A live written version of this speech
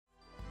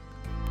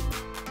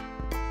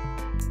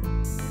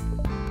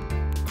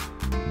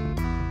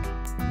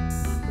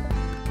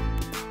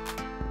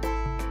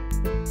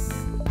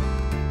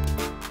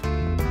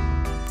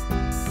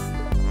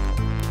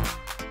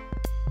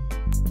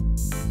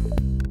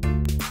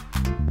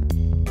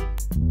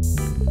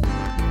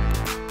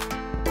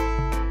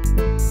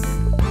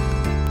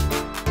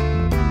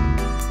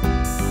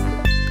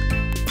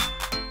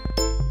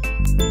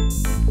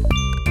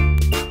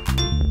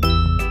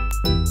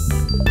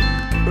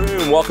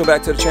welcome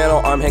back to the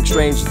channel. I'm Hank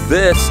Strange.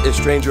 This is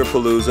Stranger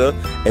Palooza,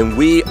 and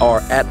we are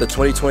at the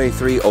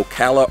 2023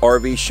 Ocala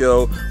RV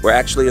show. We're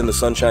actually in the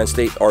Sunshine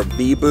State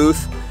RV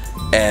booth,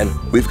 and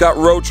we've got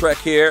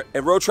Roadtrek here.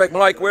 And Roadtrek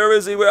Mike, where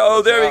is he?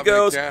 Oh, there he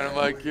goes. Canada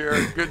Mike here.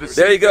 Good to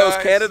see you. There he goes,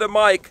 guys. Canada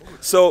Mike.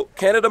 So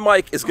Canada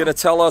Mike is going to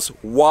tell us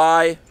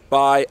why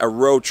buy a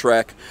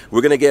Roadtrek.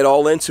 We're going to get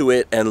all into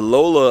it, and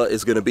Lola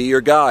is going to be your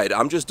guide.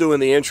 I'm just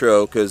doing the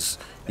intro because,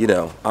 you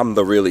know, I'm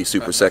the really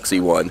super sexy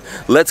one.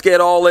 Let's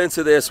get all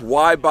into this.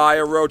 Why buy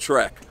a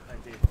Roadtrek?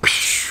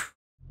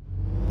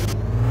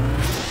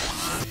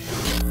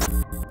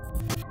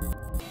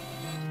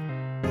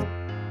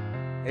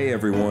 Hey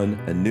everyone,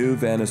 a new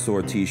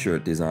Vanasaur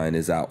t-shirt design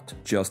is out,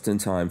 just in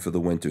time for the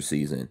winter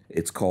season.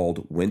 It's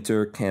called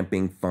Winter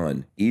Camping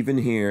Fun. Even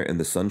here in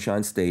the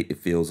Sunshine State, it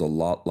feels a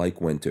lot like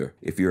winter.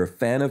 If you're a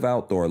fan of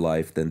outdoor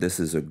life, then this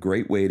is a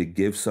great way to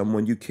give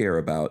someone you care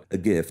about a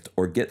gift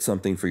or get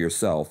something for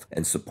yourself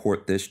and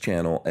support this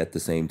channel at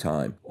the same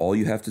time. All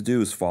you have to do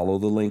is follow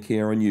the link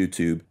here on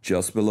YouTube,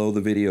 just below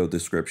the video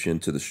description,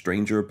 to the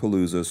Stranger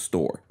Palooza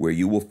store, where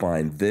you will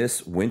find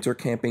this Winter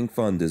Camping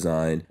Fun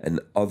design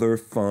and other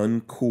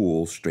fun,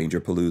 cool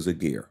Stranger Palooza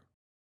gear.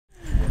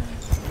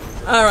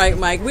 All right,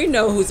 Mike, we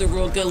know who's a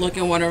real good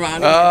looking one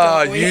around here.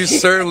 Ah, you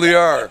certainly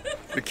are.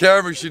 The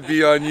camera should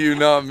be on you,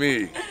 not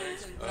me.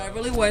 What I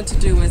really wanted to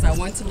do is I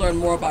wanted to learn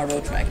more about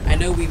Roadtrek. I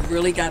know we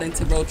really got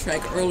into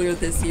Roadtrek earlier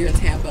this year in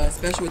Tampa,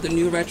 especially with the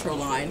new retro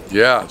line.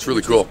 Yeah, it's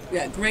really cool.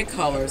 Yeah, great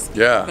colors.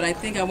 Yeah. But I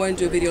think I want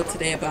to do a video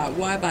today about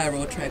why buy a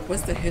Roadtrek.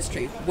 What's the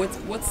history?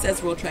 What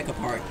sets Roadtrek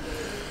apart?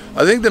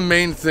 I think the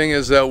main thing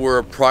is that we're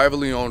a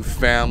privately owned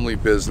family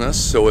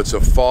business, so it's a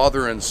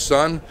father and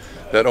son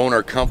that own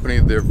our company.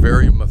 They're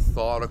very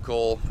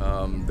methodical.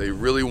 They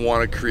really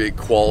want to create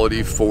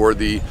quality for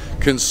the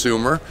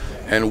consumer,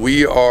 and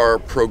we are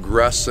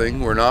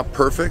progressing. We're not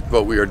perfect,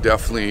 but we are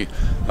definitely,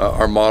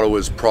 our motto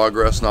is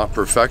progress, not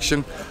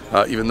perfection.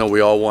 Even though we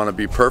all want to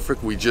be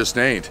perfect, we just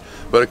ain't.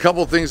 But a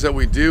couple of things that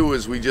we do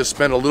is we just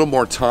spend a little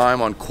more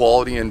time on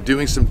quality and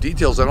doing some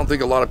details I don't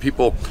think a lot of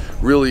people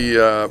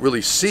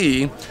really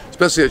see,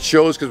 especially at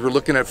shows, because we're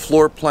looking at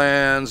floor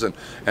plans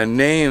and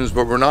names,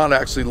 but we're not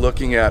actually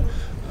looking at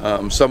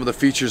some of the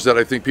features that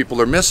I think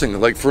people are missing.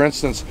 Like, for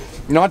instance,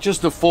 not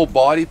just the full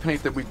body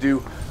paint that we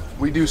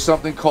do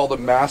something called a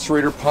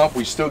macerator pump.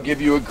 We still give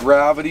you a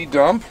gravity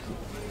dump,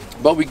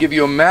 but we give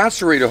you a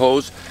macerator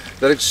hose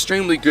that's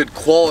extremely good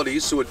quality,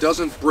 so it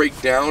doesn't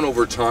break down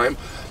over time,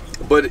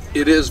 but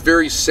it is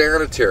very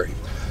sanitary.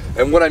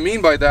 And what I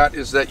mean by that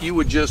is that you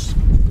would just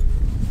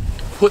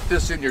put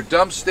this in your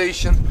dump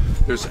station.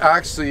 There's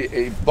actually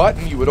a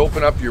button. You would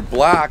open up your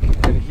black,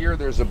 and here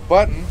there's a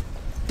button,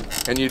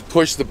 and you'd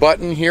push the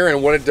button here,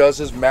 and what it does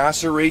is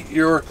macerate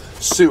your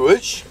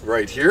sewage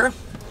right here,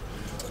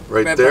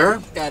 right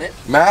there. Got it.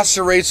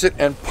 Macerates it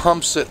and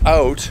pumps it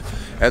out,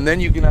 and then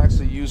you can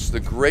actually use the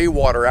gray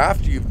water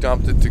after you've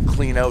dumped it to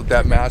clean out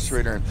that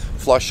macerator and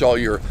flush all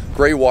your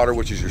gray water,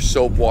 which is your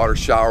soap water,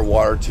 shower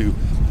water, to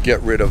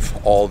get rid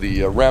of all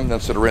the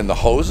remnants that are in the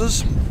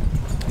hoses.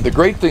 The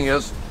great thing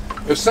is,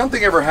 if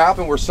something ever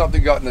happened where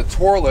something got in the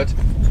toilet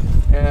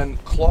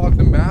and clogged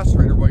the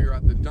macerator while you're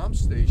at the dump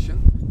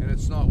station and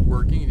it's not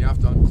working and you have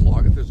to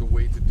unclog it, there's a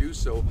way to do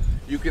so.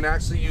 You can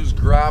actually use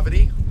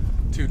gravity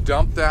to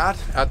dump that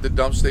at the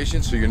dump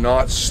station so you're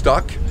not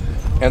stuck,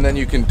 and then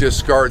you can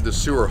discard the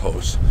sewer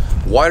hose.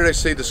 Why did I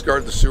say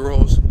discard the sewer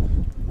hose?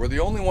 We're the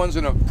only ones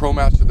in a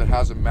ProMaster that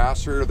has a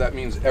macerator. That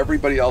means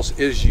everybody else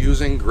is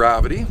using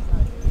gravity.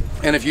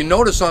 And if you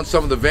notice on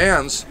some of the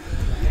vans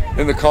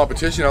in the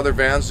competition, other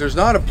vans, there's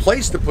not a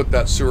place to put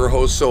that sewer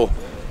hose. So,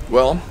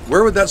 well,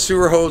 where would that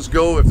sewer hose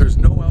go if there's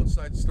no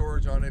outside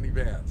storage on any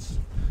vans?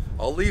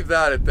 I'll leave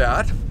that at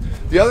that.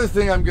 The other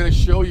thing I'm going to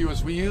show you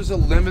is we use a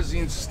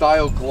limousine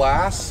style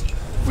glass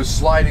with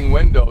sliding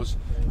windows,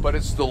 but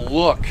it's the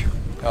look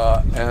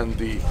and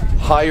the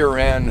higher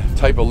end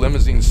type of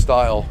limousine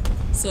style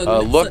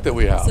look that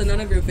we have. So none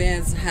of your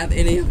vans have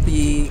any of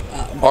the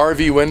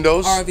RV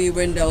windows? RV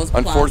windows,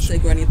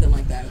 plastic or anything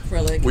like that,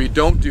 acrylic? We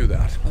don't do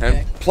that. Okay.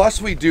 And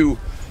plus we do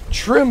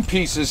trim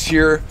pieces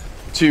here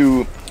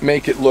to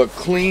make it look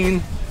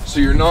clean, so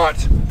you're not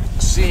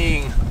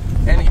seeing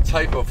any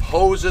type of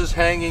hoses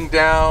hanging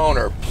down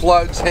or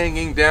plugs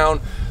hanging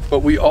down. But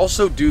we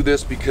also do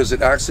this because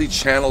it actually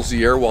channels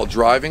the air while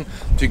driving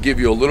to give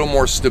you a little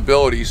more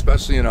stability,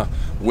 especially in a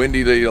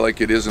windy day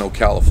like it is in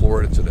Ocala,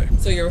 Florida today.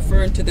 So you're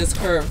referring to this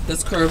curve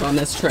on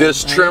this trim?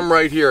 This trim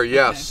right here,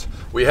 yes. Okay.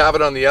 We have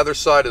it on the other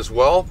side as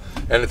well,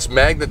 and it's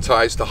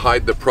magnetized to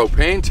hide the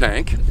propane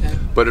tank,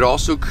 but it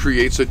also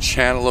creates a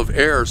channel of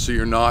air so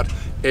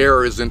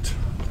air isn't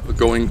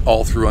going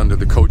all through under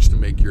the coach to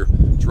make your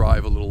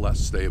drive a little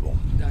less stable.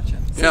 Gotcha.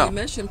 So you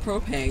mentioned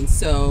propane,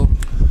 so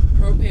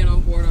propane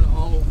on board on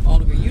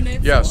all of your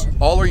units? Yes,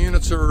 all our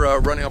units are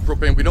running on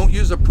propane. We don't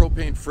use a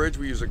propane fridge,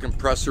 we use a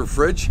compressor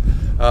fridge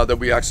that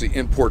we actually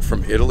import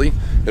from Italy.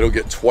 It'll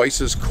get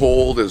twice as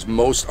cold as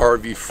most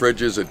RV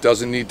fridges. It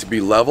doesn't need to be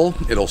level.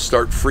 It'll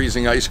start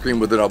freezing ice cream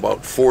within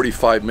about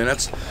 45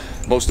 minutes.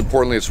 Most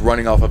importantly, it's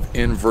running off of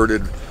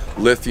inverted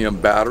lithium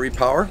battery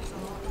power.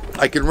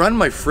 I can run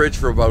my fridge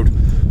for about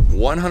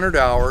 100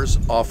 hours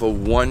off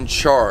of one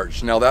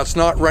charge. Now that's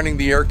not running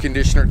the air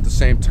conditioner at the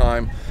same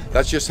time.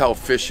 That's just how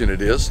efficient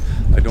it is.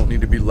 I don't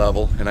need to be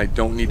level and I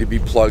don't need to be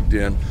plugged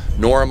in,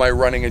 nor am I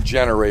running a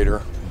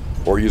generator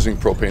or using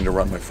propane to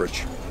run my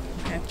fridge.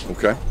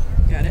 Okay.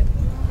 Got it.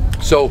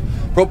 So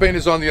propane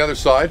is on the other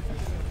side.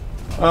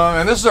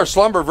 And this is our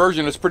slumber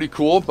version. It's pretty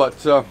cool, but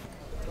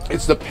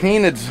it's the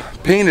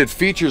painted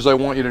features I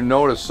want you to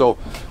notice. So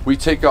we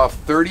take off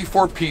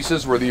 34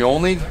 pieces. We're the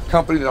only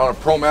company that on a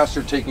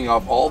ProMaster taking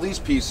off all these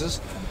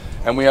pieces,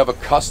 and we have a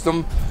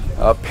custom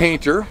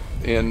painter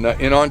in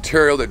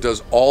Ontario that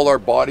does all our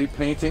body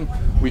painting.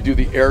 We do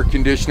the air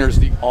conditioners,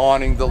 the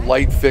awning, the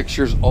light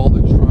fixtures, all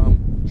the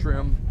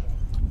trim,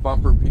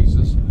 bumper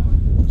pieces.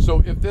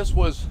 So if this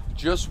was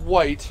just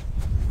white,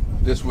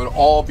 this would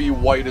all be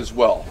white as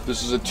well.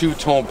 This is a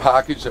two-tone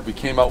package that we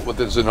came out with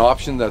as an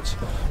option.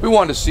 We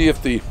wanted to see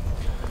if the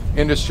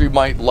industry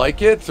might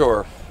like it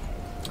or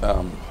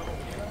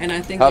and I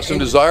think have some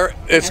desire.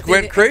 It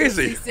went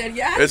crazy. Said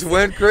yes. It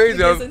went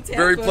crazy. I'm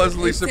very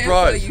pleasantly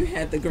surprised. You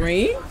had the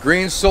green.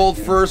 Green sold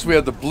first. We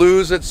had the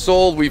blues that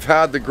sold. We've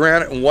had the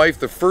granite and white.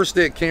 The first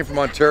day it came from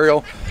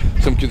Ontario,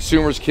 some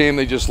consumers came.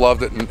 They just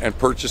loved it and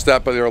purchased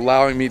that, but they're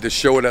allowing me to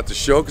show it at the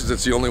show because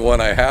it's the only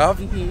one I have,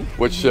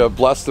 which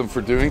bless them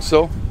for doing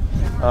so.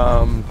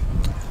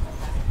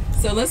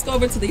 So let's go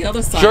over to the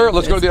other side. Sure,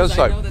 let's go to the other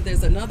side. I know that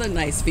there's another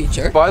nice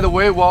feature. By the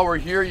way, while we're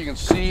here, you can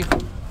see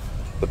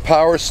the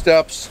power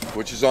steps,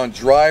 which is on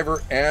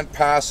driver and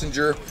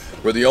passenger.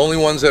 We're the only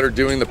ones that are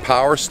doing the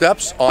power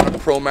steps on a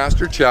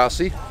ProMaster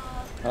chassis.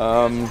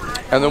 And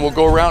then we'll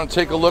go around and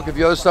take a look at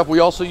the other stuff. We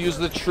also use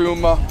the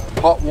Truma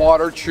hot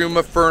water,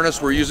 Truma furnace.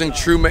 We're using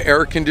Truma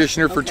air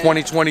conditioner for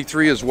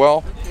 2023 as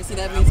well. Okay, so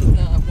that means it's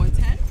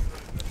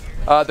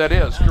 110? That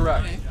is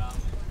correct. Okay.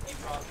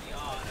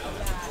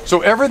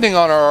 So everything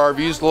on our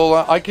RVs,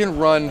 Lola, I can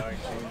run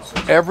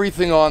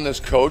everything on this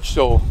coach.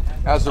 So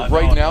as of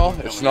right now,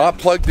 it's not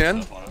plugged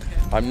in.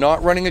 I'm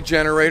not running a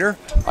generator.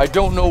 I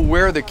don't know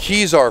where the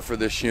keys are for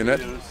this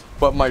unit,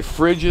 but my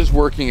fridge is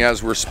working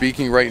as we're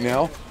speaking right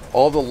now.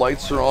 All the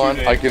lights are on.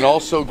 I can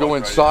also go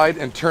inside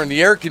and turn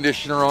the air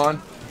conditioner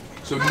on.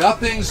 So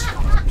nothing's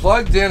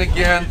plugged in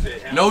again,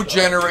 no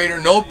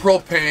generator, no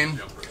propane.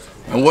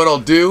 And what I'll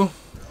do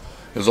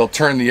is I'll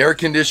turn the air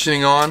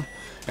conditioning on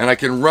and I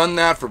can run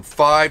that for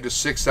 5 to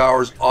 6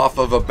 hours off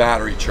of a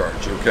battery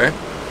charge, okay?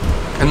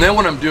 And then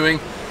what I'm doing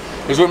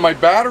is when my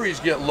batteries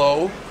get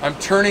low, I'm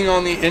turning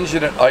on the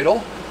engine at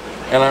idle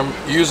and I'm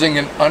using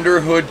an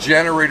underhood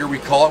generator, we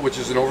call it, which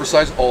is an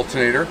oversized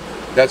alternator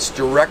that's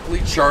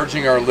directly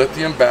charging our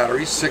lithium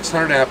batteries,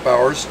 600 amp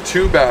hours,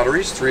 2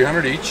 batteries,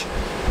 300 each.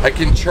 I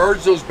can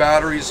charge those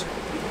batteries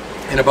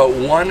in about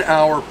 1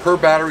 hour per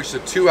battery, so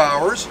 2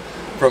 hours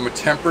from a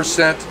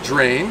 10%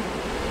 drain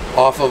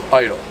off of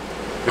idle.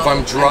 If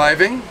I'm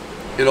driving,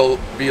 it'll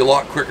be a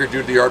lot quicker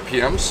due to the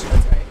RPMs.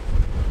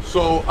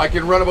 So I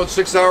can run about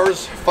 6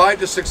 hours, 5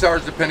 to 6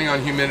 hours depending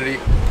on humidity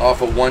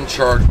off of one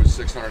charge with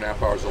 600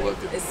 amp hours of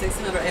lithium. Is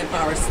 600 amp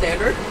hours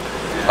standard?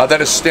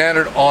 That is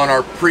standard on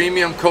our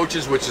premium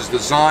coaches, which is the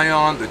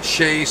Zion, the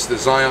Chase, the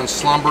Zion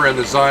Slumber, and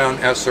the Zion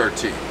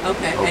SRT.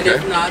 Okay. And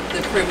if not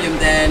the premium,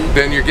 then?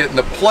 Then you're getting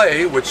the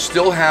Play, which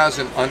still has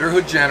an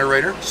underhood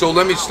generator. So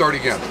let me start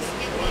again.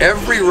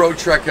 Every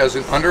Roadtrek has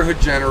an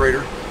underhood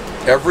generator.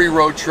 Every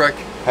Roadtrek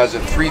has a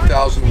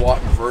 3,000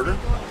 watt inverter.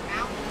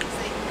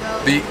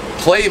 The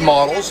Play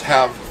models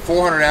have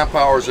 400 amp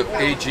hours of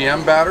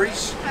AGM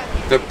batteries.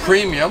 The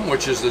premium,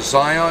 which is the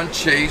Zion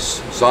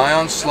Chase,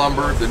 Zion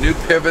Slumber, the new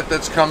Pivot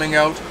that's coming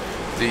out,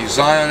 the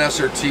Zion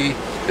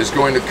SRT is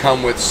going to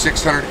come with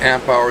 600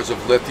 amp hours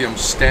of lithium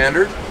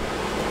standard.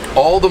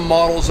 All the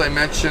models I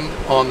mentioned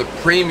on the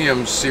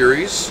premium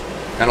series,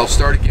 and I'll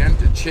start again,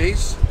 the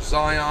Chase,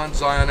 Zion,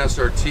 Zion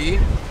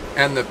SRT,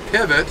 and the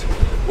Pivot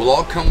will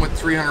all come with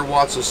 300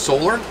 watts of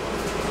solar.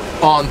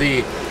 On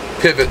the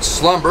Pivot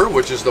Slumber,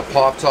 which is the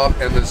pop top,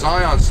 and the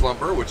Zion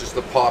Slumber, which is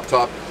the pop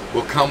top,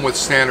 will come with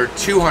standard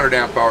 200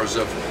 amp hours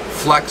of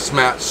flex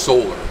mat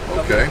solar,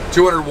 okay?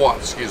 200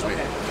 watts, excuse me.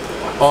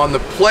 On the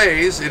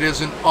Plays, it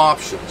is an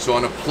option. So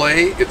on a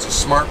Play, it's a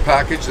smart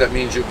package. That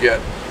means you'll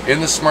get, in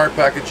the smart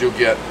package, you'll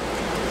get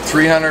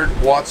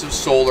 300 watts of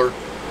solar,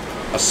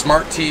 a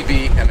smart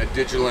TV, and a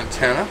digital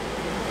antenna.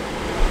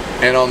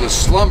 And on the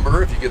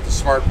Slumber, if you get the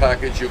smart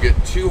package, you'll get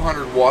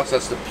 200 watts,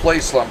 that's the Play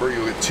Slumber,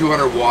 you'll get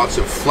 200 watts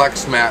of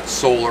flex mat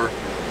solar,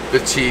 the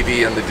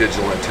TV, and the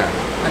digital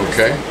antenna,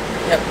 okay?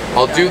 Yep.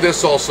 I'll do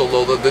this also,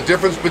 Lola. The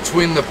difference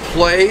between the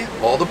Play,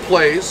 all the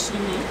Plays,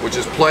 which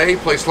is Play,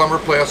 Play Slumber,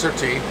 Play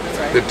SRT,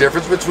 right. The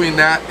difference between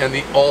that and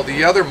all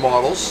the other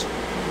models,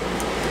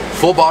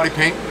 full body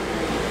paint,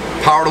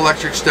 powered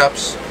electric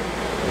steps,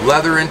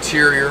 leather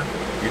interior,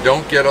 you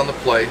don't get on the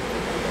Play,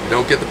 you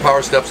don't get the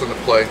power steps on the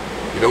Play,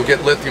 you don't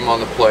get lithium on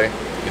the Play,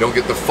 you don't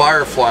get the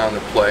Firefly on the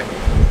Play,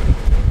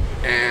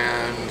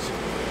 and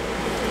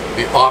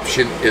the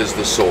option is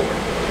the solar.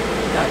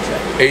 Gotcha.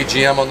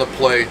 AGM on the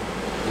Play,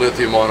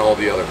 lithium on all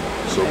the other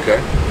models, okay?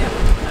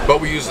 Yeah.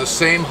 But we use the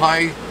same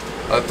high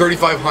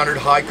 3500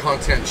 high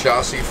content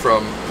chassis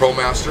from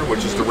ProMaster,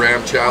 which is the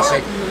Ram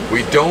chassis.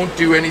 We don't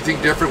do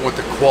anything different with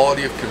the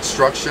quality of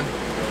construction.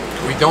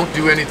 We don't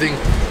do anything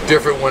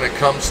different when it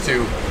comes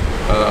to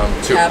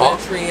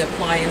cabinetry,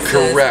 appliances.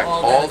 Correct.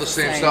 All the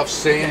same stuff,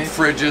 same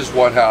fridges,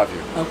 what have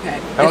you. Okay.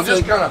 And I'll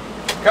just kind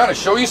of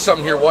show you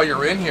something here while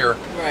you're in here.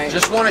 Right.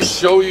 Just want to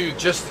show you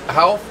just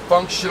how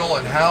functional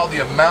and how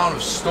the amount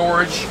of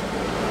storage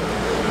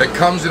that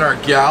comes in our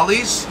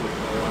galleys.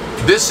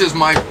 This is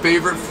my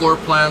favorite floor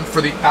plan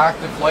for the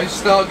active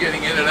lifestyle,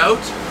 getting in and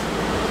out,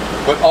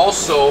 but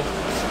also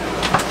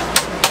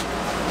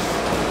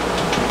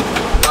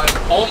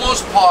I'm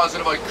almost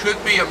positive, I could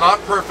be, I'm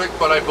not perfect,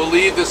 but I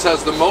believe this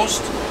has the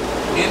most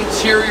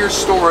interior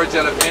storage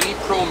out of any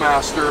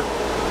ProMaster,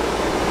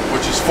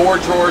 which is 4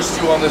 drawers,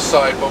 2 on this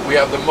side, but we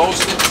have the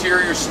most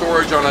interior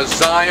storage on a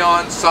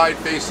Zion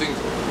side-facing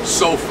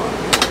sofa,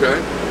 okay?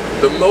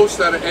 The most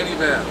out of any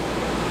van.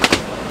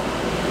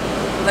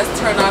 Let's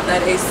turn off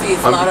that AC.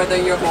 It's louder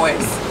than your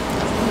voice.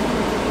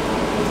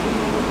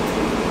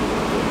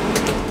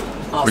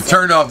 Awesome. We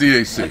turned off the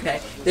AC. Okay.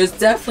 There's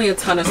definitely a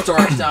ton of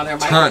storage down there,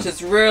 Mike, which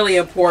is really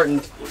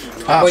important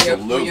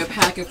when you're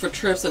packing for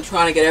trips and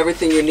trying to get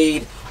everything you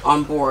need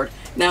on board.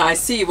 Now, I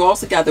see you've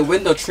also got the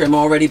window trim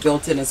already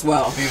built in as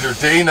well. These are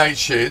day-night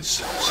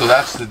shades. So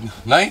that's the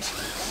night,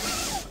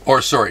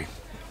 or sorry,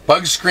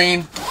 bug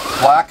screen,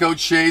 blackout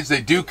shades.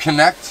 They do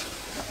connect.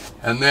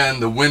 And then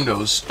the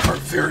windows are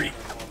very,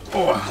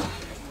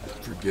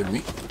 forgive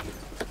me.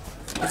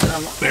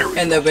 There we go.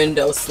 And the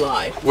window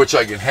slide. Which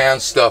I can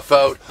hand stuff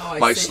out. Oh,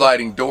 my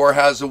sliding door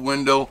has a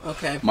window.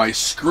 Okay. My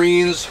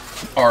screens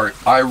are,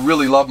 I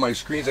really love my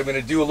screens. I'm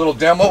going to do a little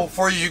demo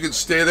for you. You can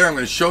stay there. I'm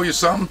going to show you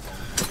something.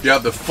 You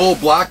have the full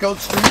blackout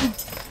screen,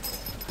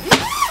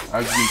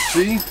 as you can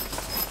see.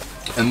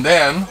 And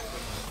then,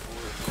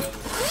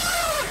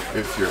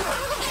 if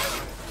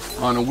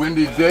you're on a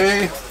windy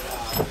day,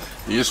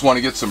 you just want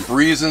to get some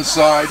breeze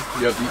inside,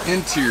 you have the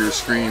interior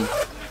screen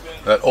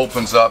that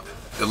opens up.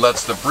 It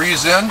lets the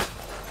breeze in,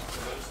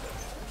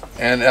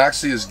 and it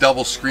actually is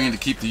double screen to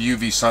keep the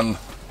UV sun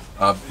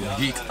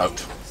heat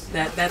out.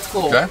 That's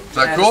cool. Okay, is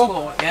that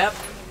cool? Yep.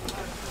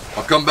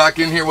 I'll come back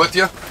in here with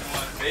you.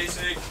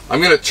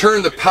 I'm going to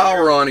turn the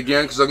power on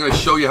again because I'm going to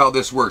show you how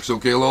this works.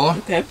 Okay, Lola?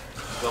 Okay.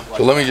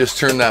 So let me just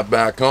turn that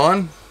back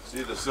on.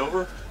 See the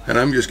silver? And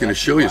I'm just going to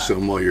show you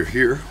something while you're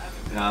here.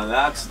 Now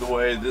that's the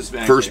way this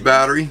van First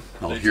battery,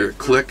 I'll hear it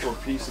click. 4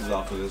 pieces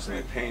off of this and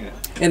they paint it.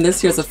 And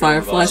this here's a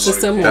Firefly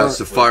system? Or? That's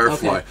the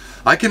Firefly. Okay.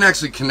 I can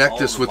actually connect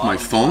this with my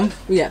phone.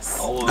 Yes.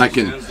 I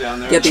can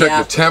check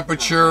the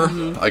temperature,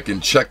 I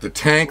can check the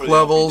tank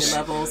levels,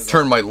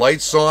 turn my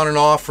lights on and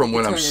off from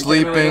when I'm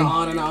sleeping.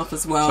 On and off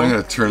as well. So I'm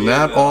going to turn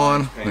that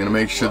on, I'm going to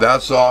make sure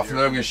that's off, and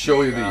then I'm going to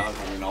show you the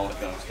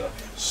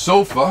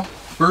sofa.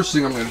 First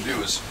thing I'm going to do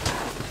is,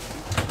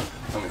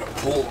 I'm going to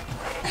pull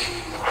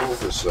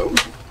this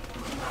out.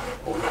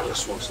 Oh no,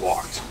 this one's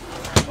locked.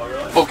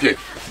 Okay,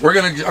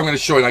 I'm gonna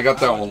show you. I got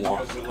that one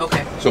locked.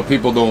 Okay. So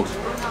people don't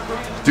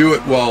do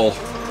it while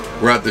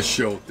we're at the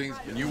show.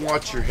 And you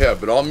watch your head,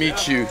 but I'll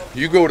meet you.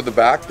 You go to the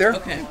back there.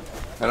 Okay.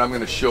 And I'm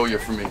gonna show you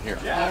from in here.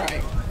 All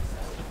right.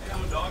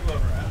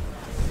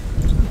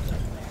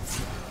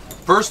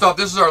 First off,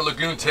 this is our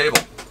Lagoon table.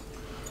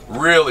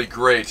 Really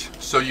great.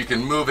 So you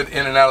can move it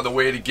in and out of the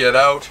way to get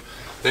out.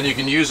 Then you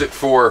can use it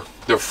for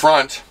the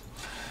front.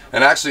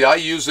 And actually, I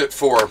use it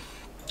for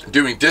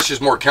doing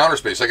dishes, more counter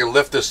space. I can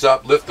lift this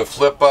up, lift the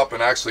flip up,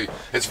 and actually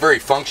it's very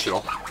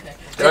functional. Okay.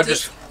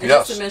 Just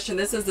to mention,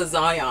 this is the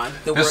Zion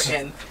that we're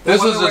in.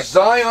 This is a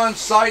Zion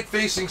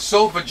side-facing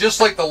sofa,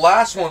 just like the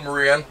last one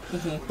we're in,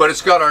 but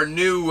it's got our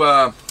new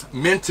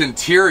mint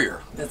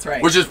interior. That's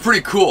right. Which is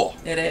pretty cool.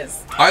 It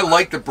is. I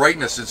like the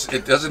brightness.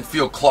 It doesn't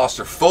feel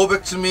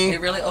claustrophobic to me.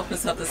 It really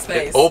opens up the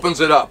space. It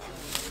opens it up.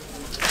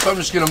 So I'm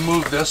just going to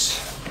move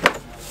this,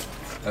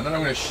 and then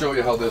I'm going to show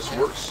you how this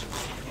works.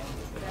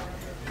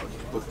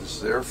 Put this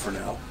there for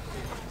now.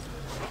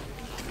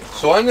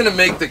 So I'm going to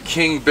make the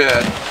king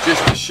bed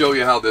just to show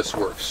you how this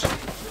works.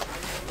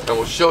 And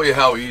we'll show you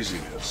how easy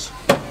it is.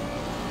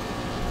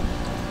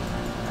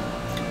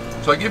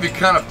 So I give you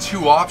kind of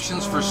 2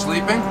 options for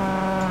sleeping.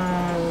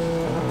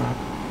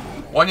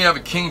 One, you have a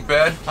king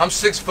bed. I'm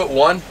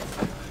 6'1".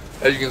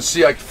 As you can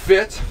see, I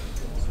fit.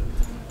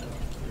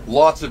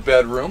 Lots of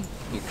bedroom.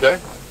 Okay.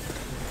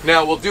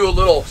 Now we'll do a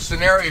little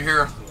scenario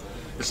here.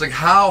 It's like,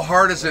 how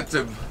hard is it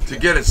to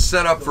get it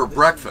set up for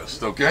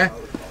breakfast, okay?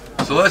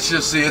 So let's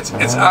just see, it's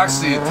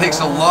actually, it takes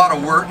a lot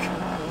of work.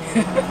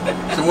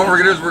 So what we're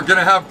gonna do is we're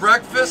gonna have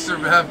breakfast or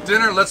have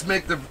dinner. Let's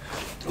make it.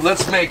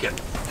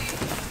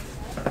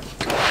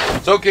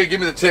 It's okay, give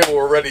me the table,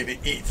 we're ready to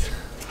eat.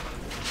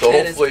 So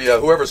hopefully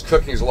whoever's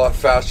cooking is a lot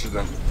faster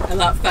than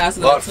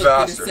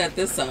to set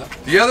this up.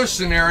 The other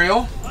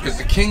scenario is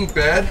the king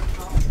bed,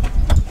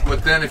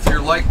 but then if you're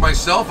like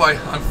myself, I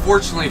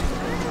unfortunately,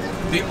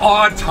 the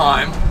odd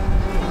time,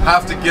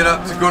 have to get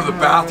up to go to the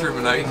bathroom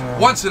at night,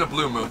 once in a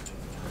blue moon.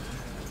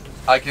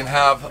 I can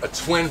have a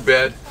twin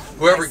bed.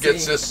 Whoever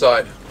gets this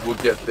side will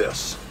get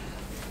this.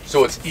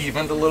 So it's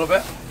evened a little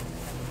bit.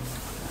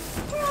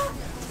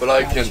 but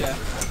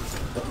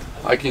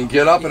I can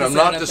get up, and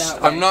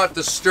I'm not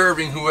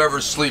disturbing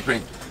whoever's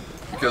sleeping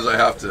because I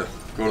have to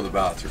go to the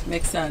bathroom.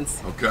 Makes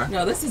sense. Okay.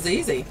 No, this is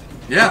easy.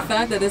 Yeah. The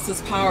fact that this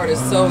is powered is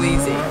so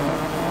easy.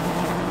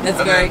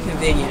 That's very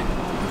convenient.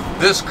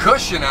 This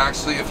cushion,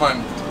 actually, if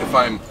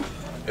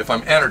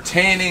I'm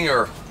entertaining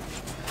or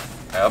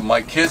have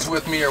my kids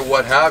with me or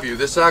what have you,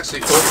 this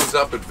actually opens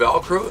up at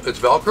Velcro. It's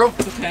Velcro.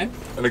 Okay.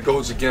 And it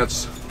goes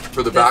against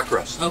for the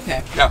backrest.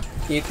 Okay. Yeah.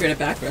 You create a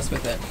backrest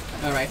with it.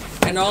 All right.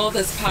 And all of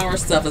this power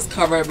stuff is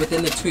covered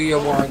within the 2-year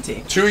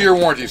warranty. 2-year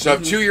warranty. So I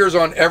have 2 years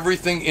on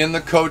everything in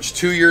the coach,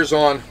 2 years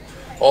on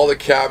all the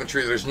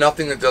cabinetry. There's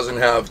nothing that doesn't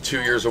have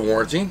 2 years of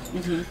warranty.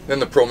 Then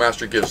the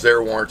ProMaster gives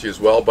their warranty as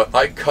well, but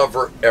I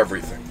cover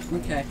everything.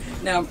 Okay.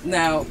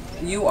 Now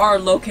you are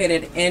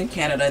located in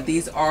Canada.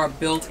 These are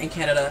built in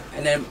Canada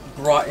and then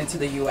brought into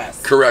the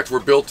U.S. Correct.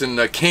 We're built in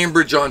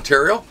Cambridge,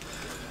 Ontario,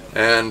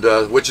 and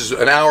which is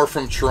an hour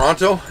from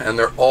Toronto, and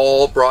they're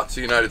all brought to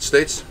the United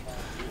States.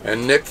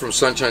 And Nick from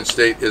Sunshine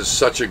State is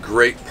such a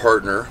great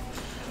partner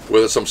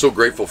with us. I'm so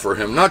grateful for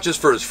him, not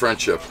just for his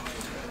friendship.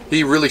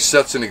 He really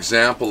sets an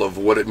example of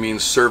what it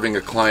means serving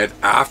a client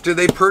after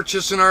they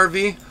purchase an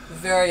RV.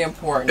 Very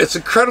important. It's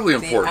incredibly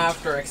important. The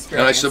after experience.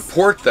 And I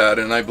support that,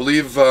 and I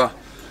believe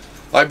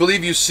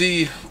you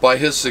see by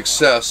his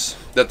success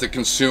that the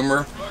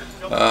consumer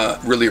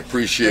really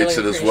appreciates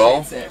it as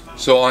well.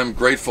 So I'm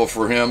grateful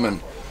for him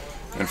and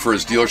for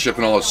his dealership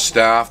and all his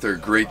staff. They're a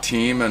great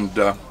team, and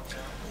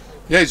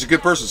yeah, he's a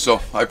good person. So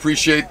I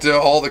appreciate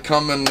all that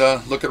come and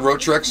look at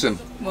Roadtreks. And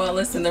well,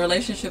 listen, the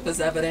relationship is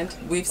evident.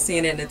 We've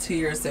seen it in the 2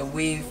 years that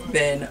we've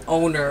been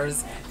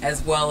owners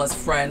as well as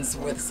friends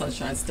with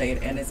Sunshine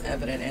State, and it's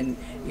evident. And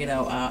you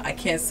know, I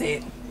can't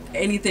say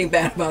anything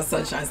bad about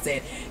Sunshine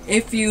State.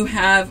 If you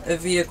have a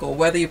vehicle,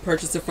 whether you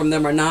purchase it from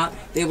them or not,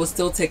 they will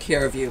still take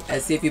care of you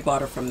as if you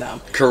bought it from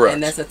them. Correct.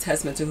 And that's a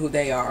testament to who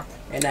they are,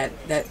 and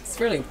that's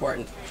really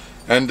important.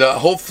 And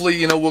hopefully,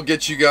 you know, we'll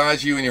get you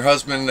guys, you and your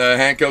husband,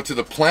 Hank, out to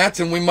the plant,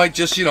 and we might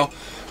just, you know,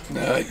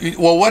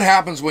 well, what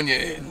happens when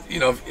you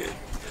know,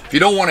 if you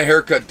don't want a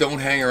haircut, don't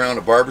hang around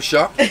a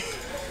barbershop.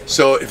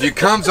 So if you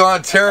come to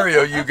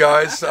Ontario, you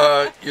guys,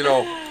 you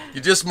know, you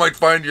just might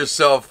find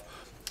yourself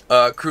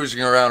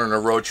cruising around in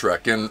a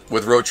Roadtrek, and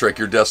with Roadtrek,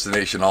 your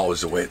destination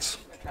always awaits.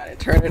 Try to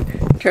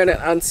turn it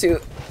onto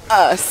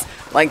us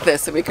like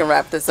this so we can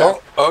wrap this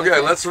up. Oh,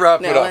 okay, let's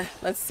wrap it up.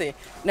 Let's see.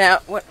 Now,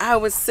 what I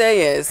would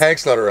say is...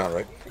 Hank's not around,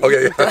 right?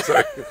 Okay, yeah,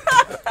 sorry.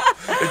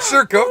 It's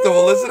sure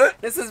comfortable, isn't it?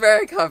 This is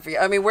very comfy.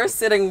 I mean, we're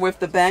sitting with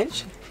the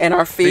bench and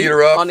our feet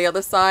are up on the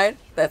other side.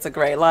 That's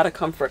a lot of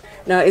comfort.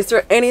 Now, is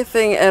there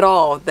anything at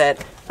all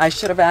that I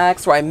should have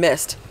asked or I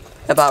missed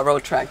about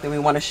Roadtrek that we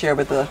want to share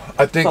with the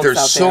I think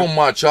there's so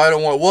much.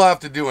 We'll have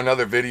to do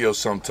another video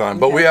sometime,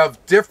 but we have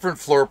different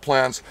floor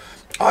plans.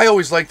 I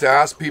always like to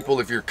ask people,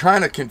 if you're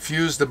kind of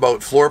confused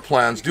about floor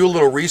plans, do a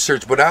little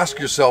research, but ask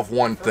yourself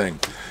one thing.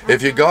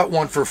 If you got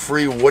one for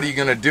free, what are you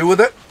going to do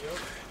with it?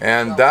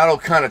 And that'll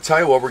kind of tell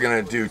you what we're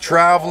going to do.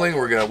 Traveling,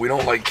 we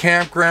don't like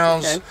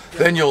campgrounds. Okay.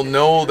 Then you'll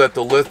know that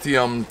the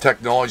lithium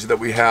technology that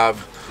we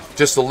have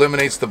just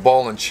eliminates the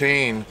ball and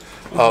chain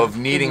of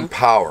needing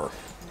power.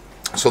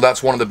 So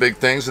that's one of the big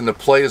things, and the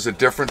Play is a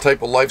different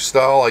type of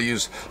lifestyle.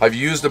 I've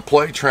used the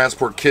Play,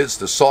 transport kids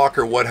to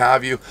soccer, what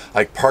have you.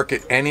 I park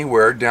it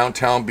anywhere,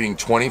 downtown being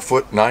 20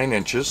 foot 9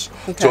 inches,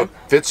 so it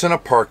fits in a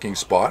parking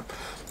spot.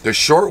 The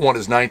short one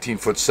is 19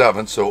 foot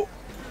 7, so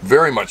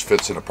very much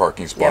fits in a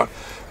parking spot.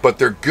 But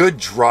they're good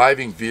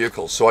driving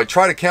vehicles. So I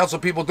try to counsel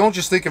people, don't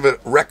just think of it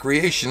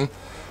recreation.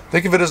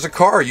 Think of it as a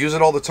car. Use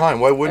it all the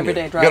time. Why wouldn't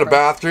you? You got a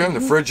bathroom,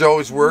 the fridge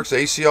always works,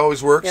 AC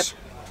always works.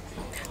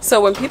 So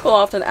when people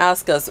often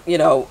ask us, you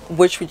know,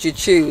 which would you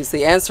choose?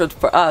 The answer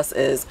for us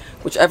is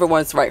whichever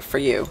one's right for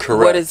you.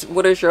 Correct.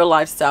 What is your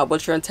lifestyle?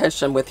 What's your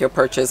intention with your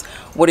purchase?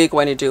 What are you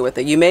going to do with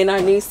it? You may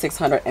not need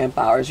 600 amp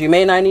hours. You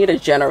may not need a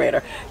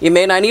generator. You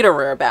may not need a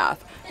rear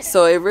bath.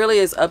 So it really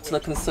is up to the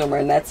consumer,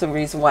 and that's the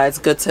reason why it's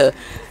good to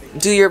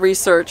do your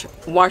research,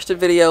 watch the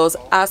videos,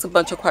 ask a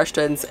bunch of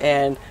questions,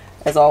 and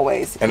as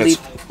always, and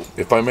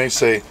if I may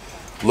say,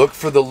 look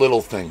for the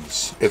little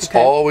things. It's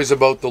always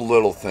about the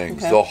little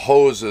things. The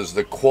hoses,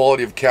 the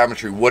quality of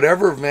cabinetry,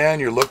 whatever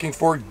van you're looking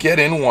for, get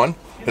in one.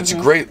 It's a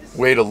great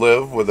way to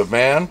live with a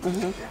van,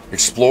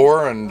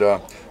 explore, and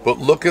but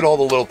look at all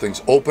the little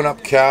things. Open up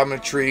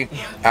cabinetry,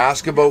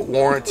 ask about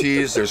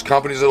warranties. There's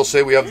companies that'll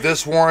say we have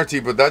this warranty,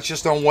 but that's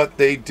just on what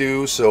they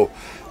do. So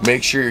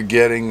make sure you're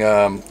getting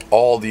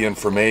all the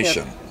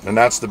information. And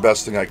that's the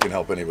best thing I can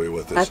help anybody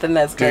with is I think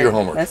that's do your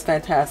homework. That's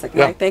fantastic.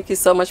 Mike, thank you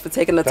so much for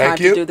taking the time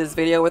to do this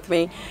video with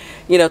me.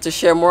 You know, to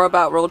share more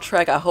about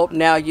Roadtrek. I hope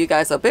now you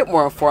guys are a bit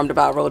more informed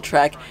about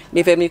Roadtrek. And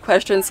if you have any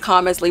questions,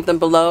 comments, leave them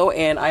below,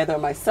 and either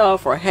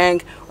myself or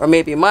Hank or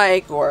maybe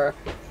Mike or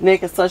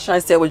Nick and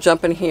Sunshine State will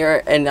jump in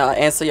here and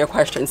answer your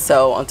questions.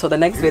 So until the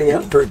next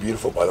video. You're very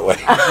beautiful, by the way.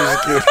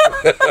 Until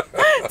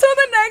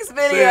the next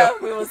video,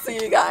 we will see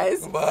you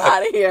guys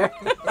out of here.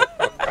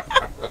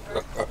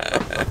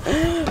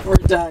 We're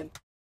done.